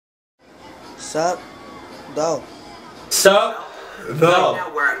Sup Tho. Sup Tho.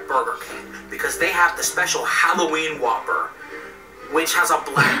 Now we're at Burger King because they have the special Halloween Whopper, which has a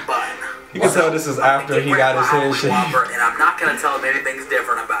black bun. You can tell this is after he got his head shaved. Whopper, and I'm not gonna tell him anything's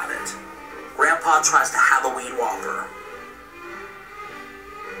different about it. Grandpa tries the Halloween Whopper.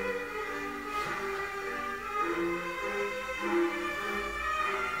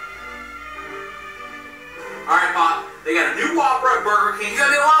 Alright, Pop, they got a new Whopper at Burger King. You got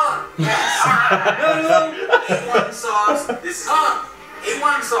a new Whopper? Yes. A1 sauce. This is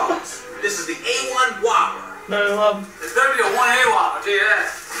A1 sauce. This is the A1 Whopper. No, It's better be a 1A Whopper, I'll tell you that.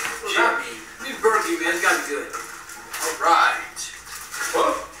 What's that mean? New Burger King, man. It's gotta be good. Alright.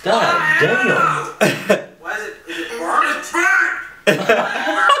 God damn. Why is it? Is it burnt? It's burnt! There's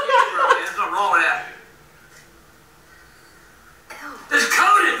nothing wrong with that. It's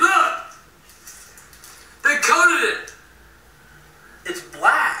coated, look! They coated it! It's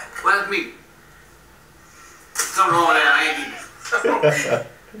black. What does that mean? Something wrong with that. I ain't eating it.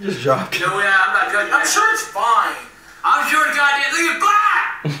 Just dropped it. No, yeah, I'm not judging. I'm sure it's fine. I'm sure it's goddamn. Look at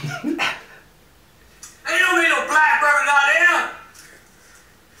black! Ain't no need no black burger goddamn!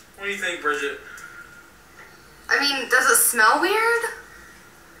 What do you think, Bridget? I mean, does it smell weird?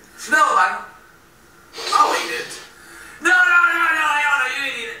 Smell it, Michael. I'll eat it. No, you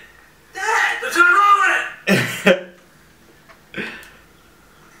ain't eat it. Dad, there's nothing wrong with it.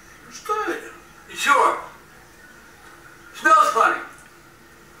 It's good. You sure? Smells funny.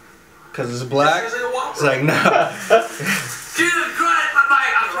 Cause it's black. It's like, It's like nah. Jesus Christ, my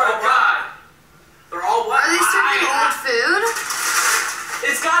Mike, I swear to God. They're all black. Are they serving old food?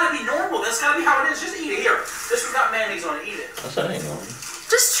 It's gotta be normal. That's gotta be how it is. Just eat it. Here. This one's got mayonnaise on it. Eat it. That's not ain't normal.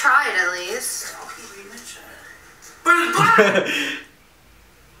 Just try it at least. I'll keep eating it. But it's black!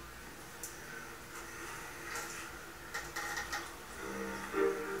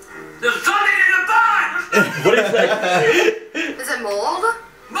 There's something in the bun! What is that? Is it mold?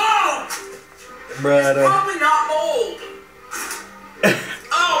 Mold! Brother. Probably not mold.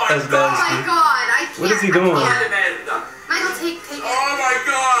 Oh my That's God! Oh my god, I can't. What is he doing? I Look can't. at that. Michael, take it. Oh my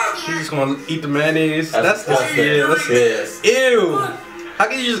God! He's just gonna eat the mayonnaise. That's disgusting. yeah, that's ew. How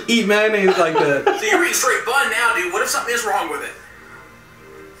can you just eat mayonnaise like that? So you're eating straight bun now, dude. What if something is wrong with it?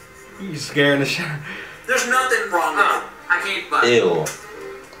 You scaring the shit. There's nothing wrong with it. I can't eat bun. Ew.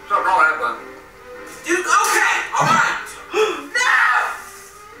 Something wrong with that bun. Dude, okay, alright. No!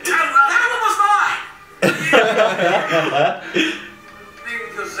 That one was fine! Maybe you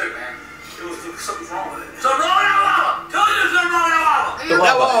feel sick, man. Something's wrong with it. Something wrong with that wobble! Tell you there's something wrong with that wobble! Are you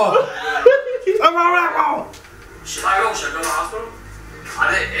That okay? wall. I'm all right, wall. Should I go to the hospital?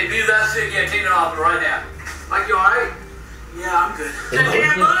 If you're that sick, yeah, take it to the hospital right now. Mike, you alright? Yeah, I'm good. That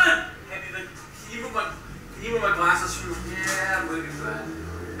damn bun! Can you move my glasses from... Yeah, I'm moving for that.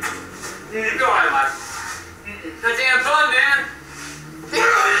 You're alright, Mike. That damn bun, man!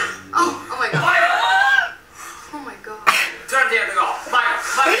 Oh my god. Mike! Oh my god. Turn the damn thing off.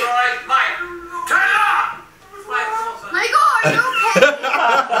 Mike, you alright? Mike, turn it off! Mike, come on, son. Michael, are you okay?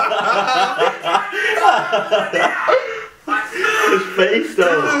 His face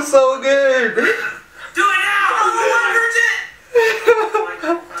though. This is so good. Do it now!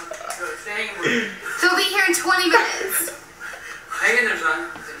 They'll be here in 20 minutes. Hang in there, son.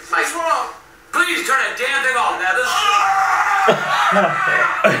 Mike, what's wrong? Please turn that damn thing off now. This is... Are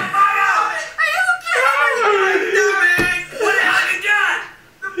you okay? What the hell have you done?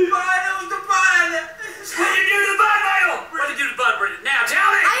 The bun. What did you do to the bun, Michael? What did you do to the bun, Bridget? Now, tell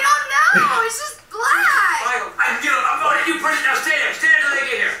me! I don't know. It's just black. Michael, what did you put in there? Stay there till they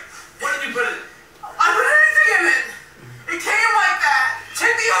get here. What did you put in it? I put anything in it. It came like that.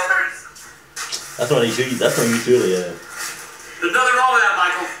 Take the others. That's when you do. That's when you do it. Yeah. There's nothing wrong with that,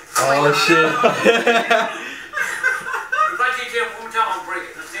 Michael. Oh shit. If I take you one more time, I'll break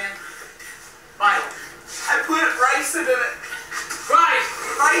it. Understand? Michael. I put rice in it. Rice?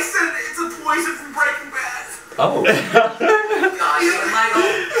 Rice in it. It's a poison from Breaking Bad. Oh. God, Michael. Michael.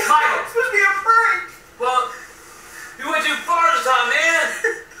 It's supposed to be a prank. Well, you went too far this time, man.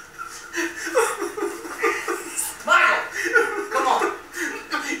 Michael, come on.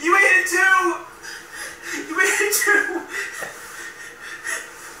 You ate it too. You ate it too.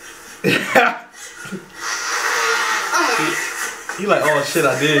 He like, oh shit,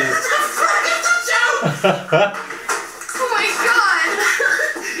 I did. Oh my god.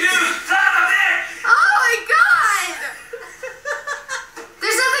 You son of a bitch. Oh my god.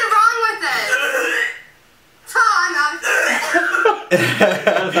 Therethere's nothing wrong with it. Oh, I'm out.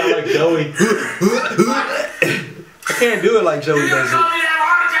 That sounds like Joey. I can't do it like Joey You're does gonna it. me to have a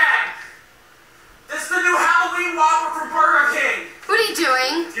heart attack. This is the new Halloween Whopper from Burger King. What are you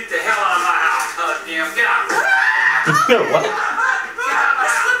doing? Get the hell out of my house. What?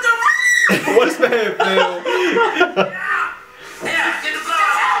 What's man feel? Yeah, get the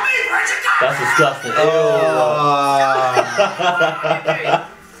blood off me. Where'd you go? That's disgusting.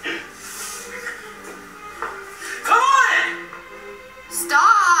 Come on!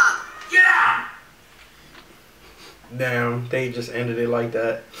 Stop! Get out! Damn, they just ended it like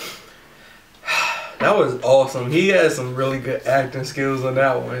that. That was awesome. He had some really good acting skills on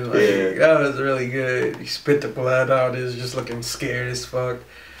that one. Like, Yeah. that was really good. He spit the blood out. He was just looking scared as fuck.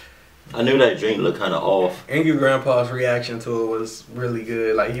 I knew that drink looked kind of off. And your grandpa's reaction to it was really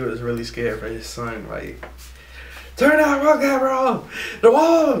good. Like, he was really scared for his son. Like, turn that rock camera off. The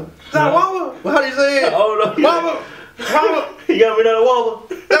wall. That wall. How do you say it? Oh no. Wobble. Wobble. You got me that wobble.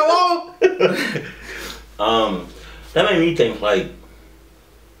 That wall. That made me think like,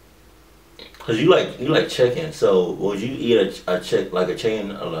 cause you like chicken. So would you eat a chicken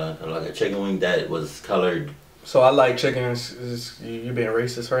wing that was colored? So I like chicken. You being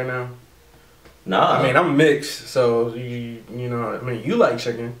racist right now? Nah. I mean, I'm mixed, so you know. I mean, you like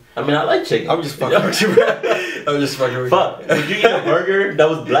chicken. I mean, I like chicken. I'm just fucking with you, bro. I'm just fucking with Fuck. you. Would you eat a burger that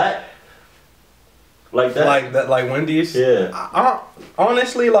was black? Like that? Like that, like Wendy's. Yeah. I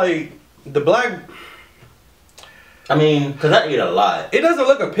honestly, like the black. I mean, cause I eat a lot. It doesn't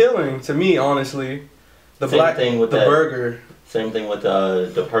look appealing to me, honestly. The Same black thing with the that. Burger. Same thing with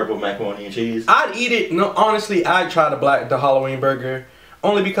the purple macaroni and cheese. I'd eat it. No, honestly, I'd try the Halloween burger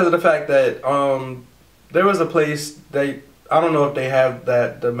only because of the fact that there was a place I don't know if they have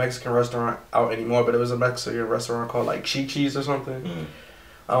the Mexican restaurant out anymore, but it was a Mexican restaurant called like Chi-Chi's or something.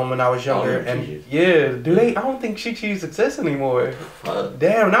 When I was younger, and yeah, I don't think Chi-Chi's exists anymore.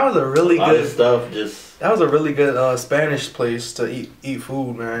 Damn, that was a really good stuff. That was a really good Spanish place to eat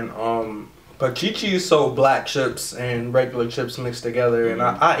food, man. But Chi-Chi's sold black chips and regular chips mixed together, and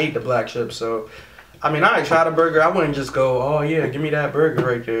I ate the black chips. So, I mean, I tried a burger. I wouldn't just go, oh yeah, give me that burger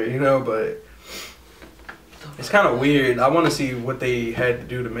right there, you know. But it's kind of weird. I want to see what they had to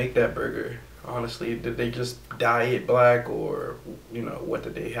do to make that burger. Honestly, did they just dye it black, or what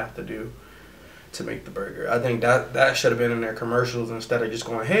did they have to do to make the burger? I think that should have been in their commercials instead of just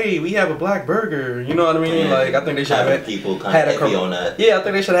going, "Hey, we have a black burger." You know what I mean? Like, I think they should have people kind of iffy on that. Yeah, I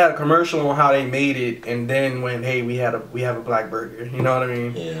think they should have had a commercial on how they made it, and then when, "Hey, we have a black burger." You know what I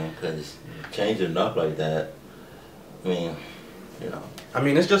mean? Yeah, because changing it up like that. I mean, I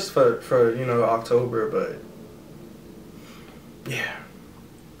mean, it's just for October, but yeah.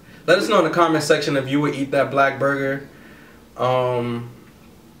 Let us know in the comment section if you would eat that black burger,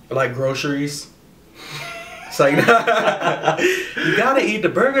 like groceries. It's like, you gotta eat the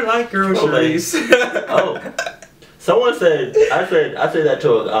burger like groceries. Someone said, I said that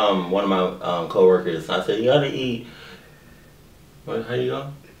to one of my coworkers. I said, you gotta eat. How you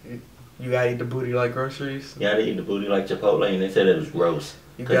go? You gotta eat the booty like groceries. You gotta eat the booty like Chipotle, and they said it was gross.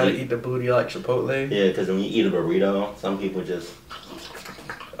 You gotta eat the booty like Chipotle. Yeah, because when you eat a burrito, some people just.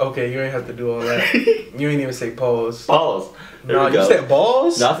 Okay, you ain't have to do all that. You ain't even say pause. Pause. No, you said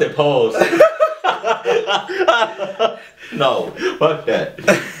balls? No, I said pause. No, fuck that.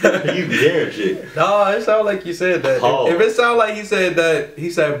 You be hearing shit. No, it sounded like you said that. Pause. If it sounded like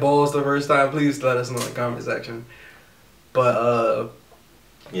he said balls the first time, please let us know in the comment section. But,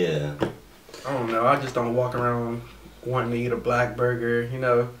 yeah. I don't know. I just don't walk around wanting to eat a black burger,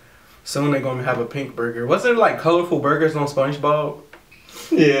 Soon they're going to have a pink burger. Wasn't it like colorful burgers on SpongeBob?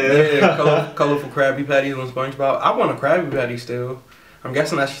 Yeah, colorful Krabby Patties on SpongeBob. I want a Krabby Patty still. I'm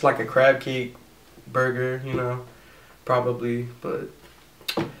guessing that's just like a crab cake burger, probably. But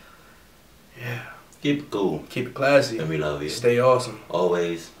yeah, keep it cool. Keep it classy. And we love you. Stay awesome.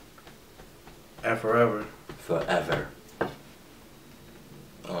 Always. And forever. Forever. I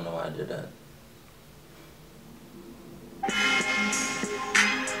don't know why I did that.